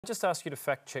Just ask you to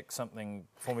fact check something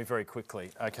for me very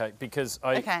quickly, okay? Because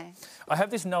I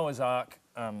have this Noah's Ark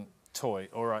toy.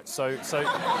 All right, so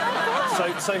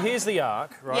here's the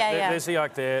Ark, right? Yeah. There's the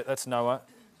Ark there. That's Noah,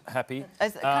 happy.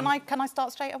 Can I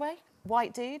start straight away?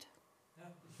 White dude.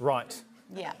 Right.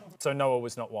 Yeah. So Noah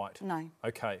was not white. No.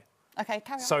 Okay. Okay,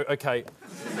 carry on. So okay.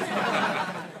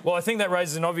 Well, I think that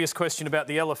raises an obvious question about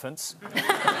the elephants.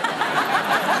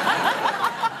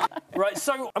 Right,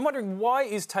 so I'm wondering, why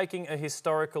is taking a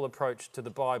historical approach to the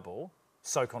Bible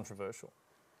so controversial?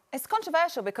 It's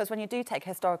controversial because when you do take a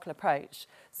historical approach,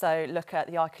 so look at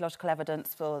the archaeological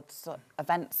evidence for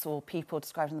events or people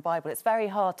described in the Bible, it's very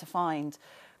hard to find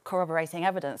corroborating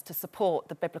evidence to support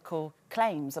the biblical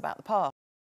claims about the past.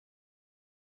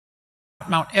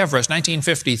 Mount Everest,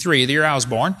 1953, the year I was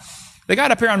born. They got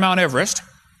up here on Mount Everest.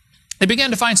 They began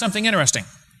to find something interesting.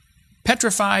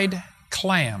 Petrified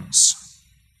clams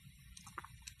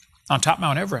on top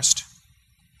Mount Everest.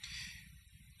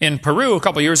 In Peru, a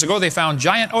couple years ago, they found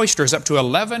giant oysters up to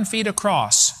 11 feet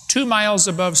across, 2 miles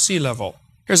above sea level.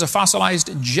 Here's a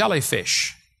fossilized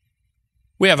jellyfish.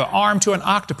 We have an arm to an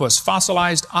octopus,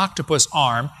 fossilized octopus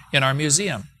arm in our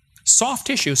museum. Soft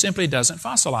tissue simply doesn't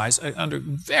fossilize. Under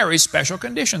very special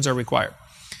conditions are required.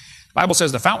 The Bible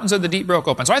says the fountains of the deep broke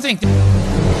open. So I think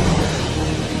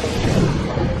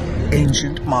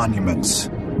ancient monuments,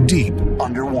 deep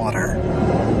underwater.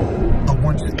 A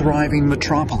once thriving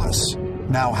metropolis,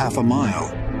 now half a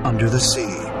mile under the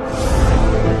sea.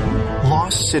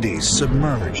 Lost cities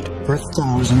submerged for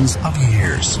thousands of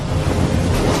years.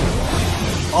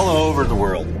 All over the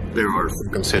world, there are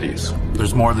sunken cities.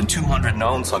 There's more than 200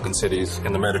 known sunken cities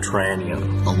in the Mediterranean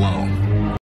alone.